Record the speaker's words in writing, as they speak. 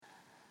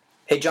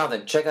Hey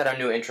Jonathan, check out our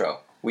new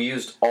intro. We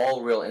used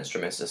all real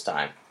instruments this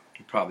time.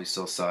 It probably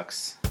still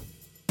sucks.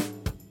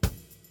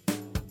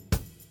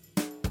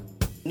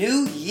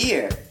 New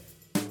year.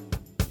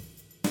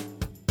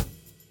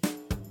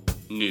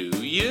 New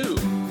you.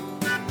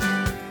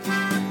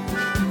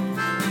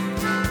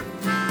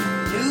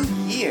 New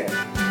year.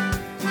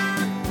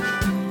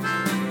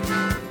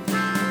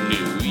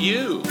 New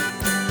you.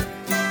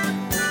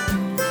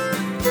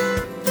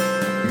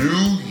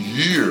 New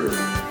Year.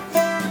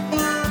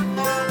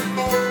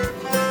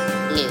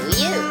 New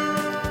you.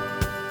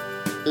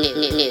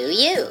 New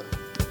you.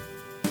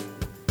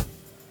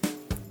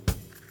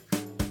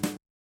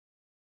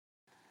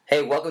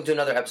 Hey, welcome to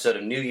another episode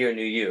of New Year,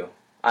 New You.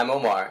 I'm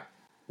Omar.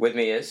 With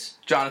me is...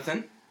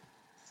 Jonathan?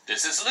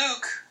 This is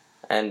Luke.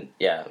 And,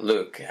 yeah,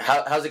 Luke.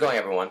 How's it going,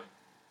 everyone?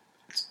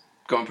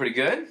 Going pretty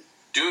good?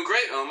 Doing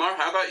great, Omar.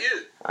 How about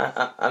you?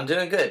 I'm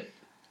doing good,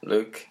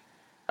 Luke.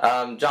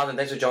 Jonathan,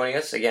 thanks for joining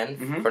us again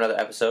for another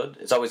episode.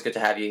 It's always good to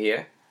have you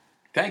here.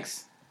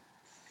 Thanks.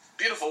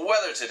 Beautiful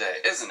weather today,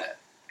 isn't it?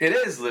 It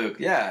is, Luke.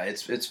 Yeah,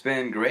 it's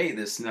been great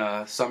this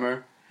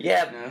summer.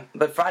 Yeah, Yeah.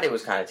 but Friday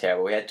was kind of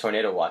terrible. We had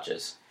tornado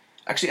watches.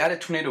 Actually, I had a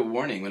tornado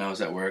warning when I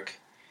was at work,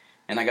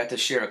 and I got to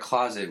share a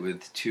closet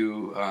with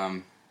two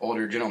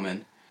older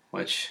gentlemen,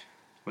 which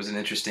was an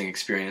interesting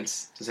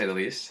experience, to say the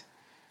least.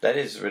 That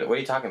is... What are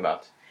you talking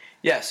about?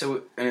 Yeah,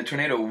 so when a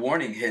tornado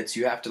warning hits,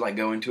 you have to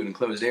go into an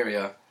enclosed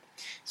area.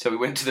 So we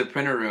went to the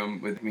printer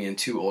room with me and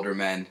two older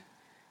men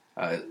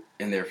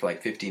in there for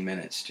 15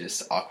 minutes,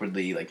 just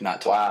awkwardly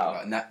not talking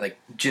about, not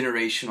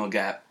generational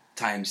gap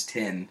times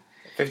 10.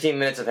 15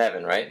 minutes of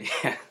heaven, right?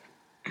 Yeah.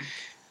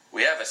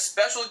 We have a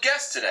special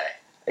guest today.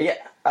 Yeah,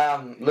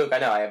 Luke, I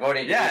know. I've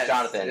already introduced Yes,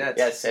 Jonathan. yes.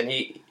 Yes, and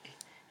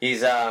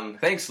he's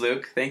Thanks,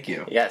 Luke. Thank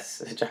you.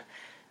 Yes.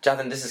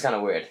 Jonathan, this is kind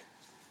of weird.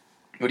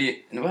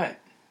 What?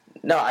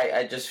 No,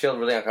 I just feel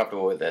really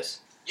uncomfortable with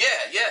this. Yeah.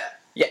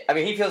 Yeah, I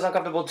mean, he feels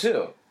uncomfortable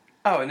too.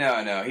 Oh,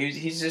 no.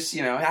 He's just,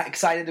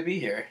 excited to be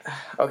here.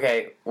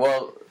 Okay,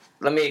 well,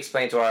 let me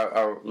explain to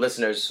our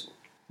listeners.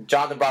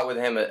 Jonathan brought with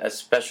him a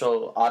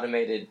special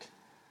automated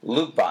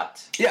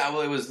Lukebot. Yeah,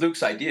 well, it was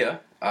Luke's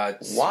idea.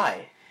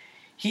 Why?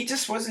 He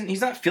just wasn't,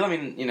 he's not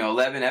feeling,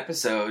 11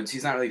 episodes.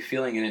 He's not really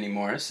feeling it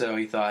anymore, so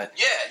he thought,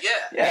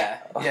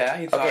 Yeah.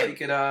 he thought Okay. he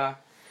could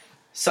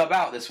sub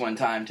out this one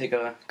time, take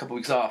a couple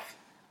weeks off.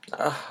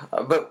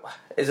 But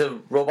is a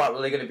robot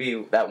really going to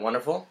be that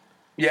wonderful?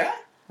 Yeah,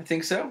 I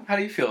think so. How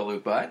do you feel,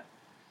 Lukebot?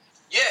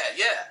 Yeah.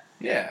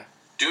 Yeah.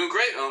 Doing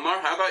great, Omar.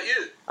 How about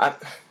you?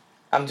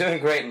 I'm doing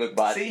great,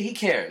 Lukebot. See, he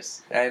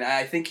cares. And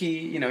I think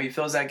he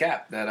fills that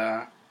gap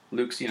that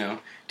Luke's,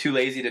 too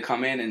lazy to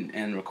come in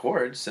and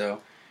record,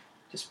 so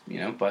just,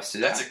 bust it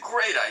That's out. a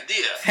great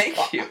idea.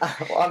 Thank you.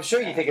 Well, I'm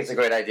sure you think it's a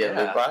great idea,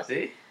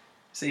 Lukebot.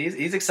 See,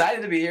 he's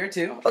excited to be here,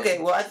 too. Okay,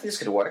 well, I think this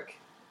could work.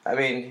 I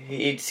mean,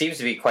 he seems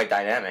to be quite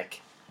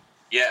dynamic.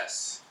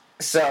 Yes.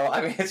 So,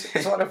 I mean,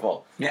 it's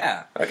wonderful.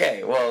 Yeah.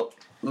 Okay, well,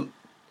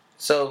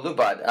 so,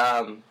 Lukebot,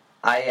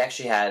 I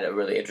actually had a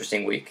really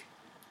interesting week.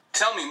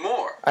 Tell me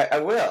more. I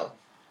will.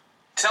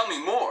 Tell me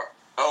more,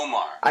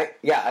 Omar.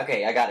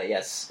 Okay, I got it,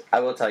 yes. I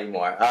will tell you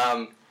more.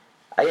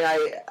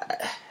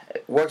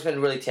 Work's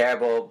been really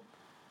terrible.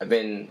 I've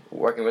been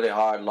working really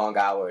hard, long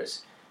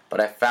hours. But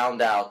I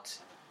found out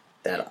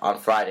that on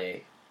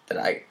Friday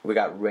that we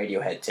got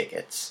Radiohead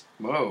tickets.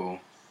 Whoa.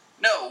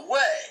 No way.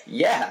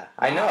 Yeah,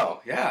 I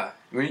know. Yeah.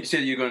 You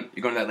said you're going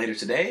to that later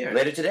today? Or?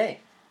 Later today.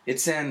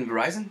 It's in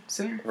Verizon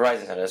Center?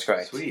 Verizon Center, that's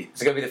correct. Sweet.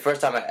 It's going to be the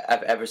first time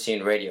I've ever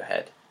seen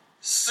Radiohead.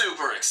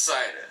 Super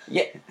excited.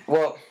 Yeah,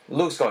 well,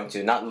 Luke's going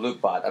to, not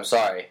Lukebot. I'm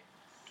sorry.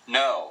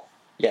 No.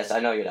 Yes, I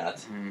know you're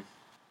not.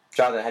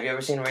 Jonathan, have you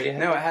ever seen Radiohead?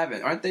 No, I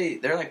haven't. Aren't they?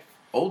 They're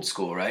old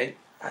school, right?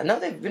 I know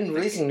they've been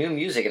releasing new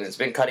music and it's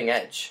been cutting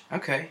edge.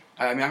 Okay.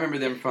 I mean, I remember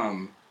them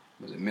from,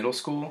 was it middle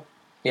school?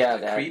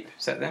 Yeah, Creep?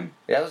 Is that them?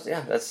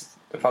 that's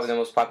probably the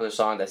most popular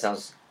song that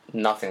sounds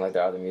nothing like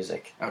their other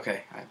music.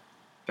 Okay.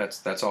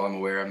 That's all I'm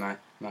aware. I'm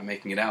not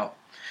making it out.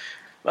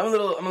 But I'm a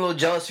little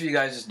jealous of you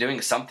guys just doing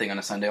something on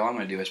a Sunday. All I'm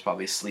going to do is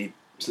probably sleep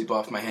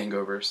off my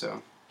hangover.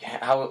 So.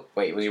 Yeah,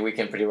 was your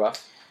weekend pretty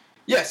rough?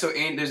 Yeah. So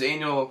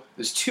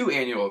there's two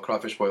annual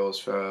crawfish boils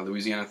for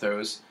Louisiana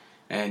throws,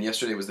 and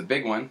yesterday was the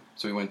big one.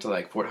 So we went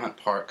to Fort Hunt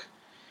Park,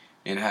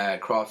 and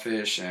had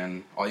crawfish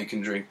and all you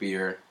can drink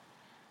beer,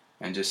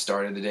 and just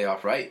started the day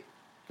off right.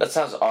 That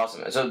sounds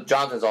awesome. So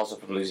Jonathan's also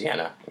from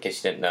Louisiana, in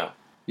case you didn't know.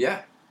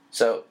 Yeah.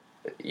 So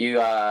you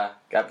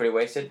got pretty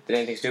wasted? Did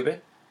anything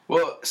stupid?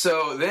 Well,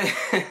 so then,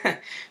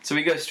 so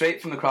we go straight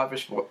from the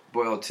crawfish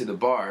boil to the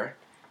bar,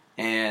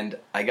 and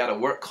I got a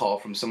work call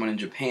from someone in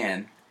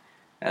Japan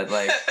at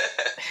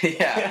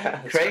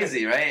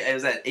crazy, right? It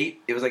was at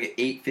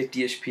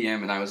 8:50ish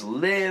p.m. and I was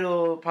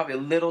probably a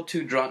little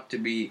too drunk to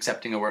be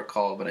accepting a work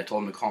call, but I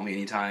told him to call me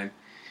anytime.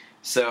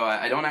 So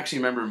I don't actually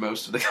remember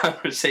most of the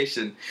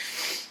conversation.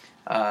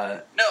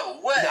 No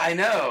way. I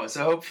know.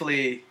 So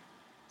hopefully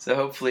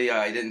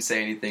I didn't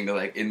say anything to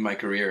end my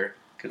career.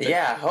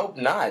 Yeah, I hope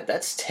not.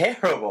 That's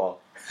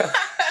terrible.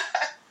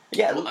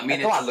 Yeah, Well, I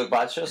mean, come on,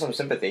 Lukebot, show some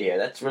sympathy here.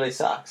 That really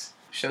sucks.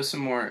 show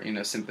some more,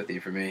 sympathy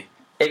for me.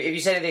 If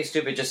you say anything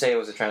stupid, just say it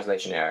was a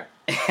translation error.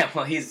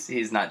 Well,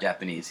 he's not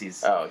Japanese.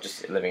 He's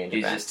just living in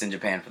Japan. He's just in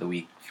Japan for the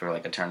week for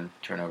like a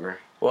turnover.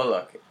 Well,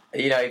 look,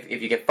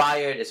 if you get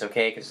fired, it's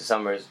okay because the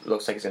summer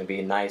looks like it's going to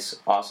be a nice,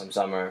 awesome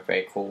summer,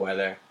 very cool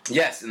weather.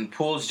 Yes, and the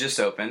pools just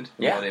opened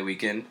holiday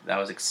weekend. That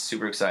was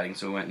super exciting.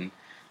 So we went and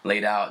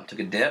laid out and took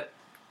a dip.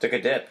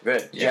 Good.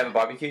 Did you have a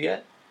barbecue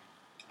yet?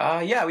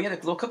 Yeah, we had a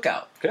little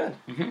cookout. Good.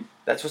 Mm-hmm.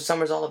 That's what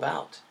summer's all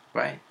about.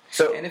 Right.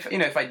 So, and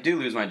if I do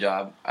lose my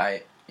job, I'll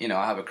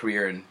have a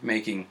career in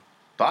making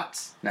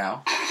bots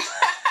now.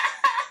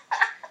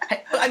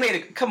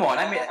 Come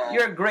on,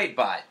 you're a great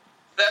bot.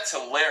 That's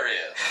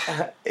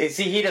hilarious.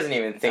 See, he doesn't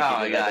even think.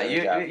 Oh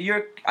yeah,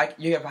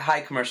 you have a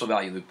high commercial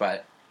value,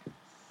 Lukebot.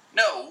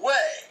 No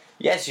way.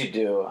 Yes, you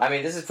do.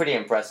 This is pretty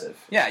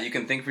impressive. Yeah, you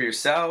can think for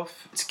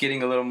yourself. It's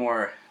getting a little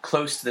more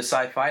close to the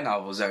sci-fi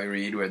novels that we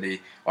read, where the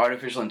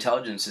artificial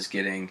intelligence is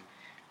getting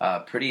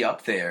pretty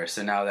up there.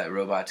 So now that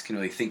robots can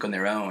really think on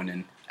their own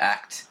and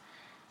act.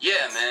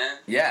 Yeah, man.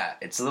 Yeah,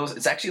 it's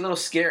actually a little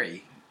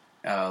scary,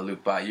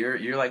 Lukebot.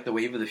 You're like the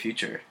wave of the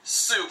future.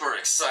 Super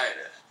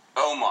excited.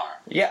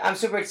 Omar. Yeah, I'm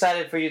super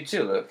excited for you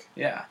too, Luke.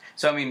 Yeah.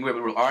 So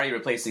we're already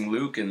replacing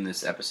Luke in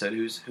this episode.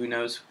 Who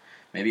knows?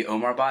 Maybe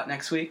Omar bot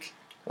next week.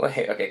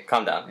 Wait, okay,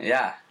 calm down.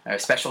 Yeah, our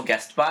special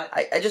guest bot.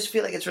 I just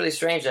feel like it's really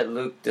strange that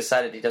Luke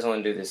decided he doesn't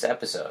want to do this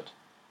episode.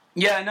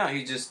 Yeah, I know.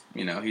 He just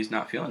he's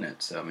not feeling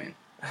it. So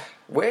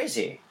where is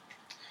he?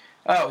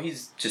 Oh,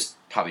 he's just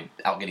probably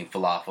out getting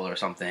falafel or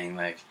something.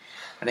 Like,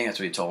 I think that's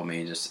what he told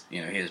me. Just, he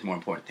has more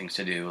important things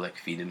to do, like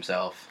feed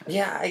himself.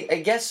 Yeah,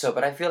 I guess so,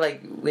 but I feel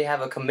like we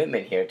have a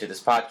commitment here to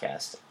this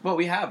podcast. Well,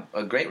 we have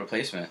a great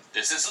replacement.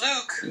 This is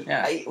Luke.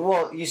 Yeah.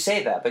 Well, you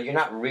say that, but you're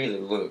not really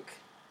Luke.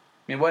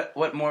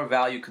 What more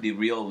value could the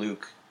real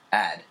Luke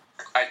add?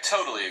 I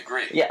totally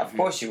agree. Yeah, of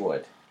course you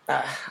would.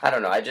 I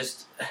don't know, I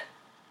guess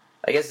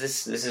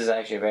this is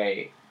actually a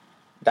very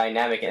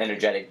dynamic and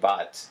energetic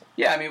bot.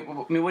 Yeah,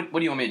 what do you want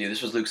me to do?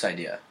 This was Luke's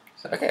idea.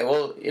 So. Okay,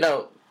 well,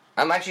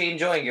 I'm actually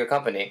enjoying your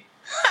company.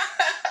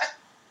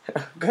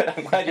 Good,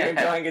 I'm glad you're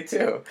enjoying it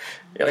too.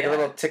 You're like a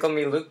little tickle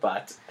me Luke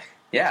bot.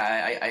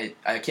 Yeah,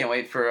 I can't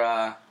wait for,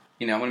 I'm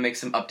going to make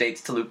some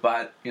updates to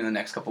Lukebot in the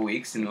next couple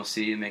weeks, and we'll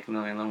see and make them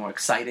a little more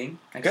exciting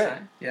next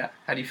time. Yeah.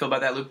 How do you feel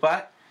about that,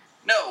 Lukebot?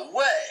 No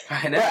way.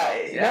 I know.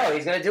 No,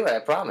 he's going to do it, I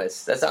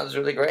promise. That sounds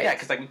really great. Yeah,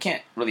 because we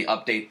can't really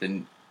update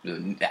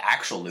the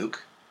actual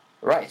Luke.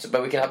 Right,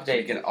 but we can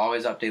update. We can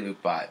always update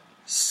Lukebot.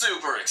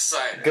 Super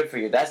excited. Good for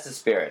you. That's the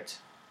spirit.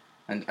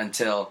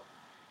 Until,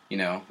 we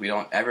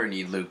don't ever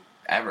need Luke,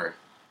 ever.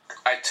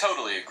 I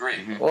totally agree.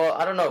 Mm-hmm. Well,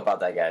 I don't know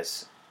about that,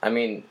 guys.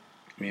 What?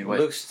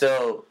 Luke's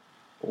still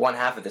one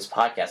half of this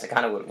podcast. I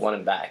kind of would want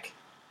him back.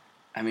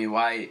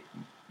 Why?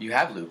 You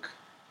have Luke.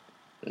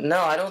 No,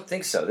 I don't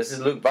think so. This is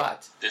Luke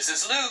Bot. This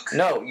is Luke.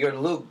 No, you're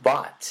Luke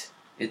Bot.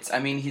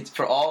 He's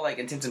for all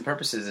intents and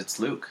purposes, it's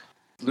Luke.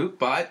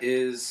 Lukebot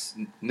is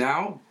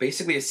now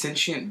basically a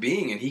sentient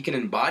being, and he can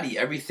embody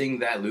everything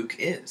that Luke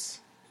is.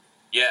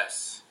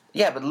 Yes.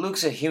 Yeah, but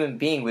Luke's a human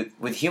being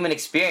with human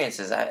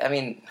experiences.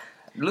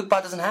 Luke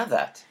Bot doesn't have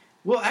that.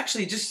 Well,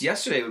 actually, just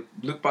yesterday,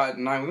 Lukebot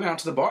and we went out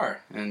to the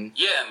bar, and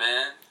yeah,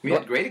 man, we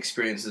had great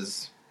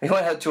experiences. You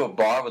went out to a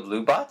bar with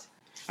Luke Bot?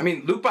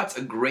 Lukebot's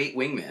a great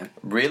wingman.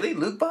 Really,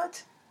 Luke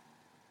Bot?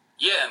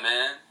 Yeah,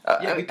 man.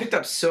 Yeah, we picked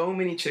up so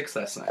many chicks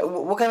last night.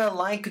 What kind of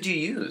line could you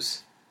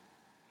use?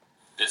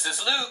 This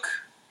is Luke.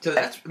 So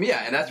that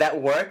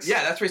works.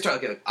 Yeah, that's where you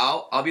start. Okay,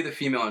 I'll be the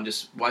female and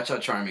just watch how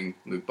charming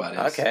Lukebot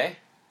is. Okay.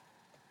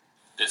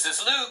 This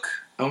is Luke.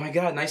 Oh my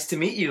God, nice to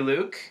meet you,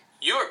 Luke.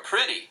 You're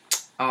pretty.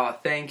 Aw,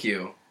 thank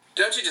you.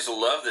 Don't you just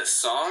love this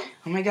song?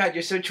 Oh my God,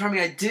 you're so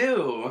charming. I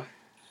do.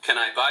 Can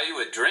I buy you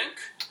a drink?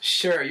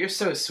 Sure, you're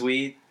so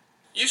sweet.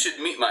 You should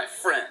meet my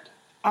friend.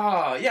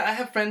 Oh yeah, I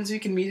have friends who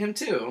can meet him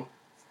too.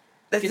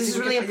 This is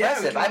really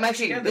impressive.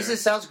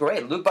 Sounds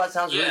great. Luke Bot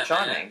sounds really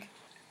charming. Man.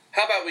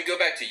 How about we go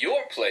back to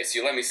your place?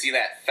 You let me see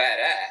that fat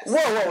ass.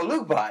 Whoa,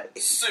 Luke Bot.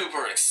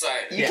 Super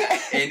excited. Yeah,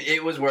 and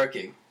it was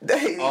working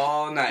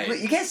all night.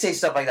 You can't say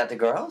stuff like that to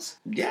girls.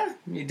 Yeah,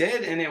 you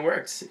did, and it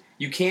works.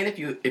 You can if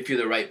you're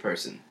the right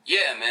person.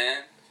 Yeah,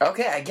 man.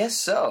 Okay, I guess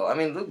so.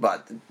 Luke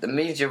Bot, that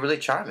means you're really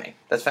charming.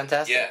 That's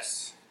fantastic.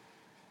 Yes.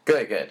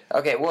 Good.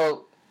 Okay,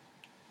 well,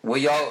 will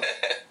y'all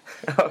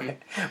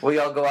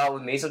go out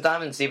with me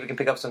sometime and see if we can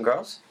pick up some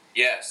girls?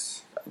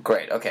 Yes.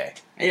 Great. Okay.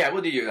 Yeah,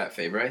 we'll do you that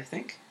favor, I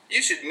think.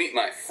 You should meet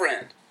my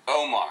friend,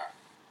 Omar.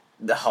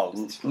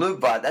 Oh,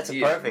 Luke Bot, that's a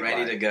perfect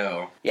ready line. to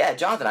go. Yeah,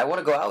 Jonathan, I want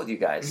to go out with you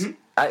guys. Mm-hmm.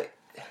 I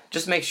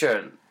just make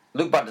sure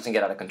Luke Bot doesn't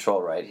get out of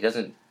control, right? He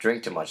doesn't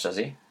drink too much, does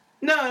he?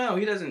 No,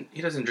 he doesn't.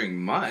 He doesn't drink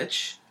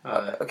much.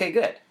 Okay,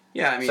 good.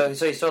 Yeah, so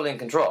he's totally in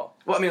control.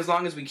 Well, as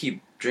long as we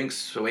keep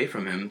drinks away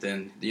from him,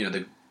 then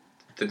the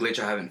glitch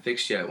I haven't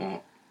fixed yet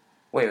won't.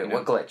 Wait,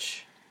 what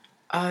glitch?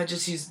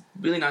 Just he's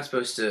really not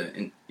supposed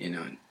to,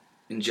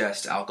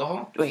 ingest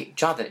alcohol. Wait,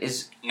 Jonathan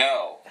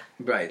No.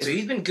 Right, so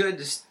he's been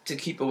good to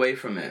keep away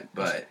from it,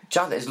 but...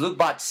 Jonathan, is Luke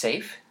Bot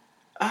safe?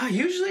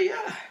 Usually,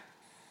 yeah.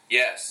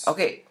 Yes.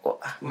 Okay,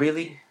 well,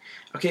 really?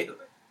 Okay,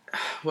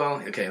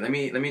 Well, okay. Let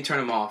me turn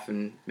him off,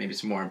 and maybe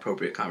it's a more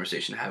appropriate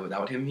conversation to have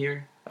without him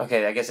here.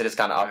 Okay, I guess it is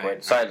kind of awkward.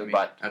 Alright, Sorry, alright,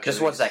 Lukebot. okay, Just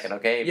let me 1 second,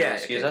 okay? If Yeah, you'll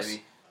excuse us.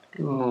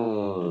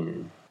 All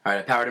right,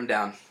 I powered him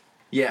down.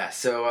 Yeah,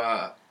 so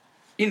I'm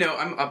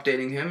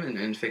updating him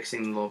and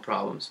fixing the little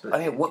problems. But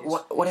Okay,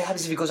 what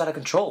happens if he goes out of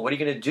control? What are you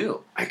gonna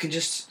do? I can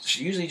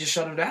usually just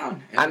shut him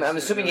down. I'm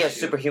assuming he has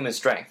superhuman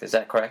strength. Is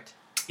that correct?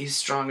 He's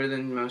stronger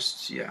than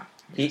most. Yeah.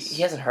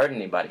 He hasn't hurt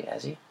anybody,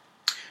 has he?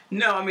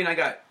 No, I mean I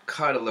got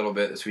cut a little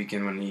bit this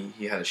weekend when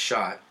he had a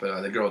shot,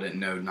 but the girl didn't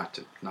know not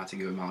to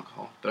give him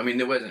alcohol. But I mean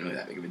it wasn't really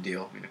that big of a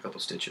deal. I mean a couple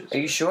stitches. Are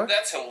you sure?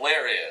 That's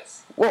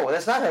hilarious. Whoa,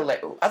 that's not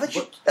hilarious. I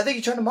think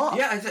you turned him off.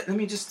 Yeah, let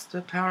me just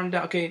power him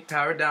down. Okay,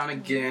 power down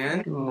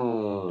again.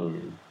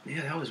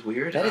 Yeah, that was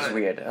weird. That is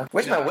weird.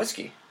 Where's my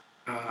whiskey?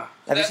 Have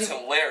you That's seen?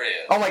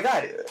 hilarious. Oh my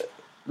God,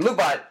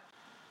 Lukebot,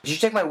 did you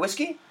take my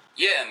whiskey?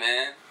 Yeah,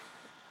 man.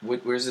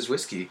 Where's his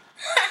whiskey?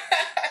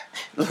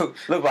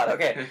 Lukebot,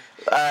 okay.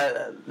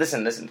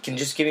 Listen. Can you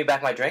just give me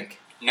back my drink?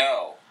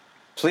 No.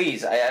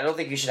 Please, I don't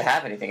think you should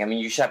have anything. I mean,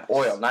 you should have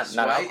oil, not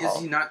Why alcohol.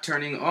 is he not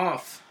turning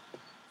off?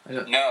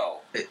 No.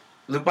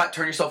 Lukebot,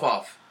 turn yourself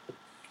off.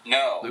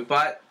 No.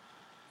 Lukebot?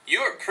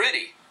 You're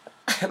pretty.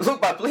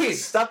 Lukebot,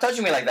 please, stop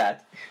touching me like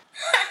that.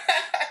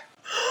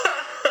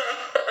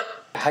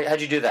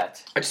 How'd you do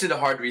that? I just did a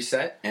hard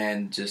reset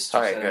and just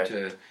All right, set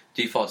him to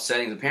default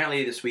settings.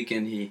 Apparently this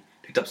weekend he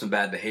picked up some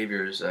bad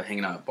behaviors,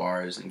 hanging out at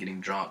bars and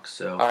getting drunk,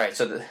 so... All right,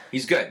 so...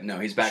 He's good. No,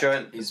 he's back.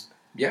 Sure.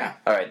 Yeah.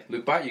 All right.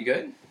 Lukebot, you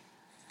good?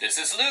 This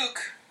is Luke.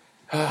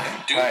 All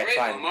Doing right, great,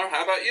 fine. Omar.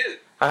 How about you?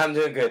 I'm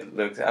doing good,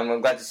 Luke.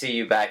 I'm glad to see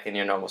you back in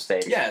your normal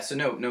state. Yeah, so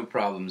no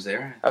problems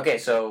there. Okay,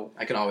 so...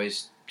 I can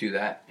always do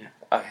that. Yeah.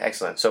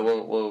 excellent. So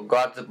we'll go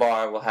out to the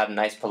bar, we'll have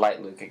nice,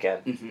 polite Luke again.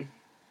 Mm-hmm.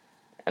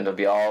 And it'll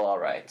be all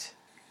right.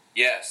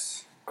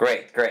 Yes.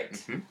 Great.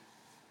 Mm-hmm.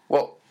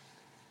 Well,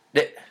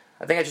 I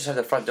think I just heard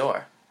the front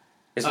door.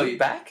 Is Luke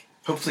back?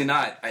 Hopefully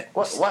not.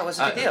 What's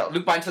the big deal?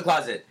 Luke, into the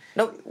closet.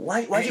 No,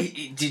 why you...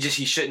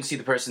 He shouldn't see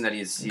the person that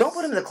he's Don't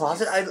put him in the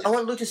closet. I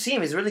want Luke to see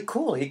him. He's really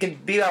cool. He can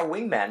be our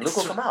wingman. Luke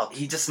will come out.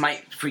 He just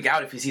might freak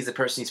out if he sees the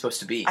person he's supposed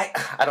to be.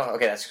 I don't...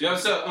 Okay, that's... Yo,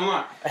 what's up,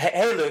 Omar?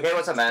 Hey, Luke. Hey,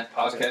 what's up, man?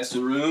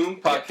 Podcasting room,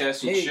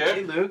 podcasting chair.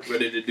 Hey, Luke.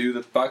 Ready to do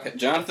the podcast.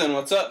 Jonathan,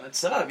 what's up?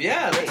 What's up?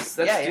 Yeah, let's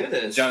do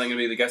this. Is Jonathan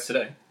gonna be the guest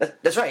today?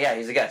 That's right. Yeah,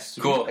 he's a guest.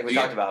 Cool. Like we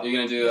talked about. You're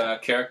gonna do a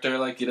character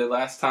like you did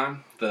last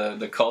time,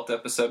 the cult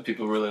episode.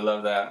 People really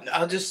love that.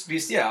 I'll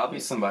be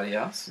somebody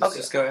else. Let's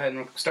just go ahead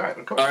and start.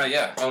 All right,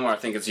 yeah, Omar. I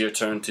think it's your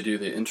turn to do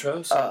the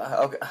intro.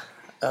 So.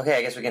 Okay.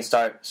 I guess we can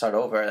start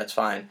over. That's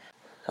fine.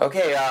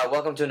 Okay.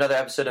 Welcome to another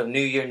episode of New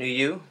Year, New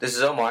You. This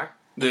is Omar.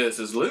 This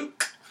is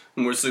Luke.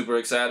 And we're super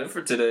excited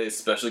for today's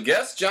special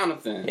guest,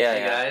 Jonathan. Yeah,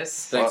 Hey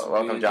guys. Thanks for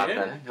welcome, being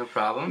Jonathan. here. No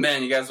problem.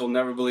 Man, you guys will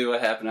never believe what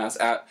happened. I was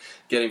out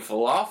getting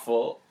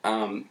falafel.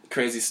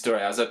 Crazy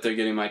story. I was up there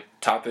getting my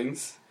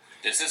toppings.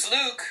 This is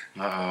Luke.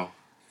 Uh-oh.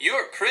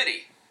 You're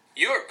pretty.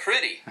 You're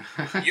pretty.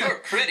 You're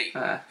pretty.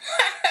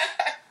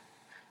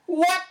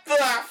 What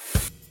the